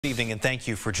Good evening and thank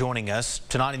you for joining us.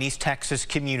 Tonight, an East Texas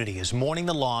community is mourning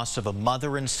the loss of a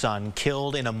mother and son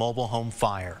killed in a mobile home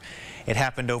fire. It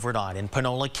happened overnight in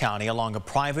Panola County along a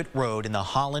private road in the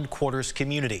Holland Quarters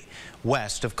community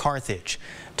west of Carthage.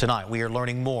 Tonight, we are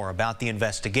learning more about the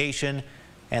investigation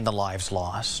and the lives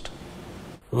lost.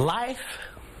 Life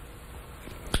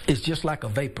is just like a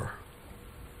vapor.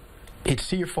 It's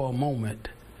here for a moment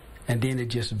and then it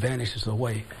just vanishes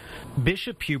away.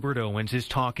 Bishop Hubert Owens is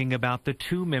talking about the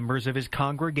two members of his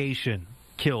congregation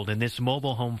killed in this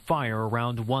mobile home fire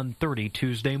around 1:30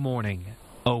 Tuesday morning.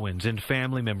 Owens and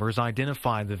family members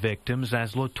identify the victims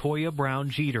as Latoya Brown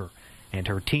Jeter and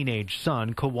her teenage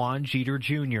son, Kawan Jeter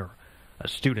Jr., a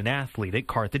student athlete at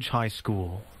Carthage High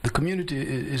School. The community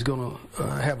is going to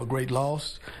have a great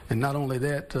loss, and not only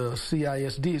that,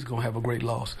 CISD is going to have a great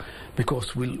loss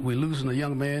because we're losing a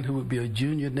young man who would be a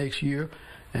junior next year,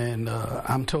 and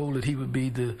I'm told that he would be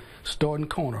the starting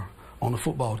corner on the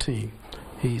football team.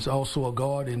 He's also a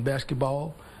guard in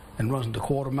basketball and runs the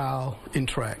quarter mile in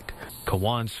track.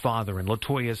 Kawan's father and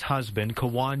Latoya's husband,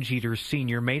 Kawan Jeter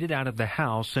Sr., made it out of the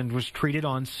house and was treated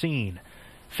on scene.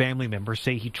 Family members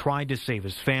say he tried to save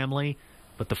his family,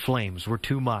 but the flames were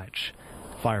too much.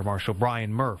 Fire Marshal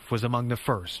Brian Murph was among the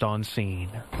first on scene.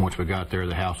 Once we got there,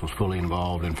 the house was fully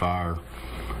involved in fire.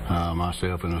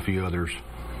 Myself and a few others,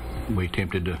 we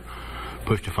attempted to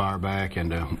push the fire back,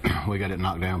 and we got it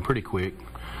knocked down pretty quick.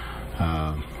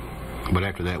 But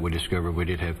after that, we discovered we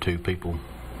did have two people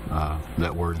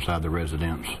that were inside the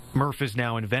residence. Murph is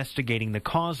now investigating the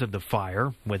cause of the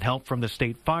fire with help from the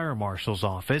State Fire Marshal's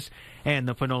office and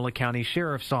the Panola County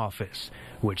Sheriff's Office,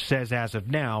 which says as of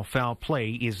now, foul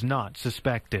play is not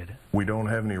suspected. We don't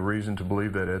have any reason to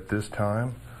believe that at this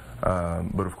time,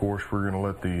 but of course we're going to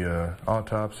let the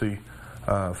autopsy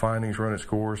findings run its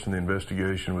course and the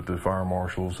investigation with the fire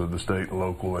marshals of the state and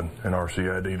local and our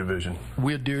CID division.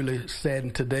 We're dearly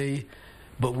saddened today,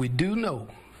 but we do know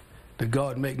that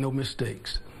God make no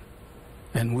mistakes,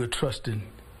 and we're trusting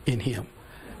in Him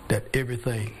that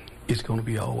everything is going to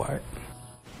be all right.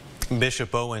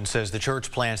 Bishop Owens says the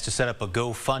church plans to set up a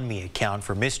GoFundMe account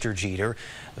for Mr. Jeter.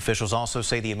 Officials also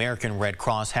say the American Red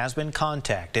Cross has been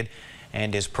contacted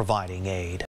and is providing aid.